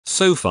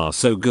So far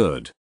so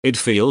good. It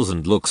feels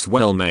and looks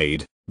well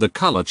made. The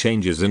color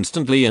changes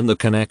instantly and the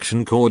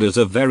connection cord is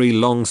a very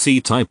long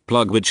C-type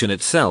plug, which in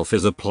itself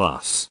is a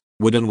plus.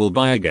 Would and will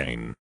buy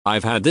again.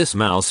 I've had this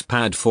mouse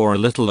pad for a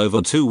little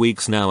over 2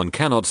 weeks now and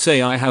cannot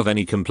say I have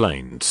any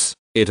complaints.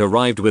 It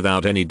arrived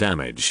without any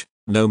damage.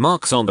 No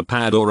marks on the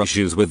pad or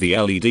issues with the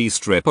LED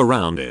strip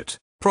around it.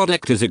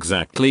 Product is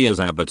exactly as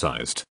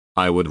advertised.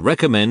 I would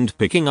recommend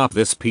picking up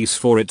this piece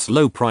for its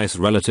low price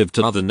relative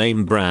to other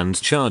name brands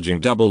charging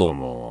double or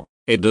more.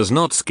 It does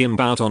not skimp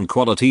out on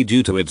quality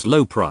due to its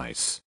low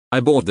price.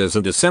 I bought this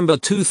in December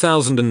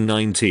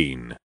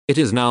 2019. It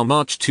is now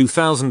March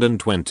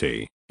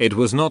 2020. It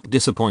was not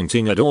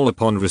disappointing at all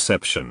upon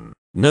reception.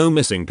 No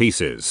missing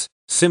pieces.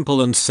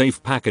 Simple and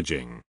safe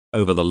packaging.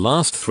 Over the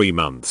last 3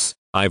 months,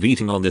 I've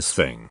eaten on this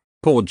thing,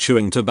 poured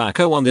chewing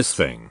tobacco on this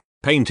thing,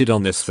 painted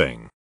on this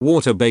thing,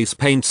 water-based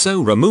paint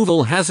so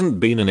removal hasn't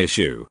been an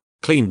issue,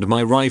 cleaned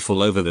my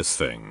rifle over this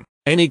thing.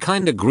 Any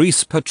kinda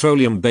grease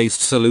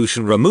petroleum-based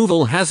solution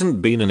removal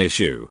hasn't been an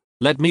issue.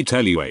 Let me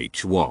tell you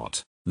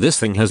what. This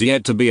thing has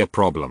yet to be a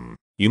problem.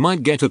 You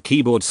might get a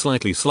keyboard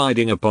slightly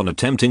sliding upon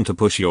attempting to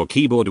push your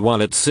keyboard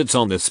while it sits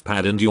on this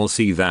pad, and you'll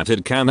see that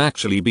it can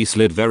actually be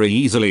slid very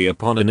easily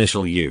upon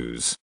initial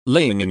use.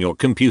 Laying in your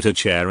computer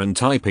chair and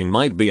typing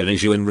might be an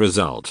issue in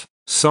result.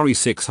 Sorry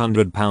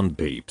 600-pound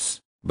peeps.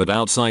 But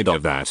outside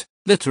of that,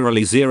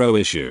 literally zero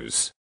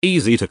issues.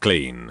 Easy to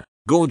clean,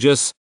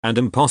 gorgeous, and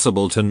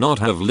impossible to not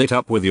have lit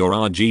up with your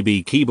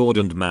RGB keyboard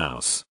and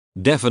mouse.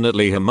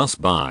 Definitely a must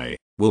buy.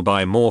 Will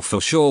buy more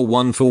for sure,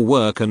 one for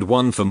work and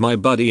one for my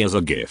buddy as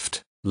a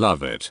gift.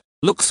 Love it.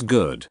 Looks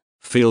good.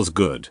 Feels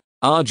good.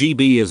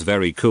 RGB is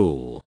very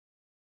cool.